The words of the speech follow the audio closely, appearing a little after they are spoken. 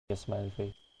A smiley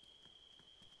face.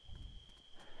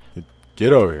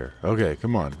 Get over here. Okay,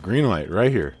 come on. Green light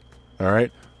right here. All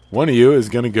right. One of you is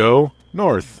going to go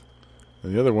north,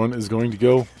 and the other one is going to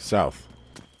go south.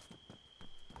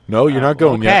 No, you're not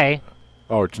going yet.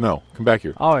 Arch, no. Come back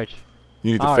here. Arch.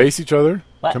 You need to face each other.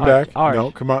 What? Come back. Arch.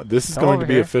 No, come on. This is Come going to over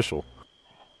be here. official.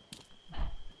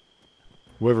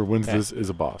 Whoever wins this is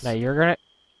a boss. Now you're gonna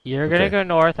go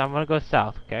north. I'm gonna go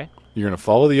south. Okay. You're going to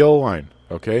follow the yellow line.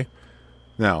 Okay.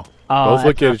 Now, Oh, both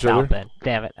look at each other. Then.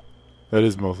 Damn it. That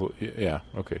is most. Yeah.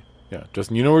 Okay. Yeah.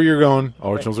 Justin, you know where you're going.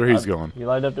 Arch knows where he's going. You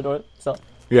lined up the north. So.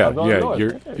 Yeah. I'm going Yeah. north, You're.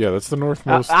 right there. Yeah. That's the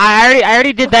northmost. I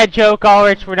already did that joke,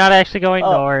 Ulrich. We're not actually going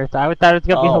north. I thought it was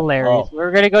gonna be hilarious.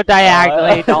 We're gonna go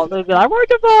diagonally. Dalton be like, "What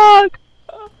the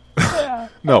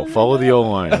fuck?" No, follow the yellow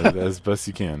line as best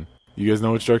you can. You guys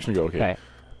know which direction to go. Okay.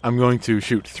 I'm going to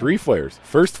shoot 3 flares.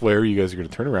 First flare, you guys are going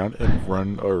to turn around and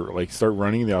run, or like start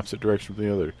running in the opposite direction from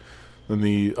the other. Then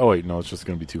the wait, no, it's just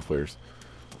going to be 2 flares.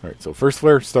 All right, so first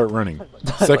flare, start running.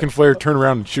 Second flare, turn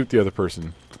around and shoot the other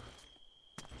person.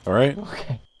 All right.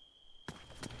 Okay.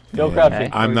 Go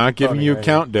crouching. I'm not giving you a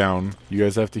countdown. You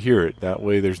guys have to hear it. That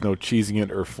way, there's no cheesing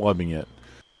it or flubbing it.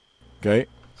 Okay.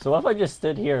 So what if I just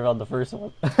stood here on the first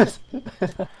one?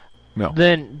 No.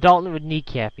 Then Dalton would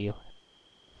kneecap you.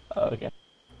 Okay.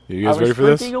 You guys are ready for we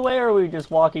this? sprinting away, or are we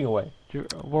just walking away?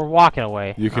 We're walking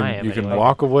away. You can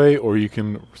walk away, or you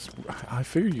can. I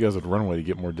figured you guys would run away to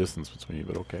get more distance between you,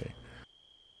 but okay.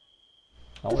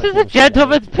 This is a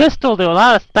gentleman's pistol duel,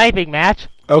 not a sniping match.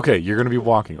 Okay, you're gonna be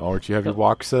walking. Alright, you have your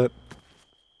walk set.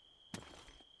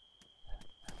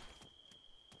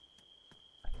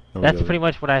 That's pretty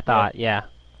much what I thought. Yeah.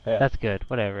 That's good.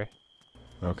 Whatever.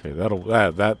 Okay,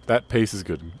 that pace is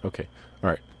good. Okay, all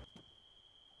right.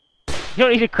 You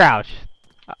don't need to crouch.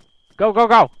 Go, go,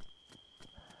 go!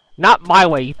 Not my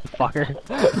way, you fucker.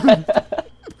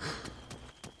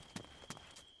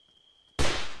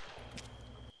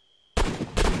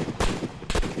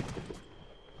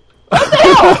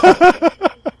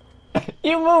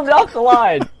 You moved off the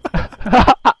line!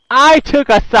 I took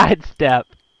a sidestep.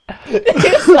 You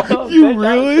really?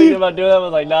 I was thinking about doing that. I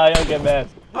was like, nah, I don't get mad.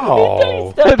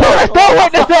 Oh. There's no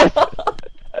witnesses!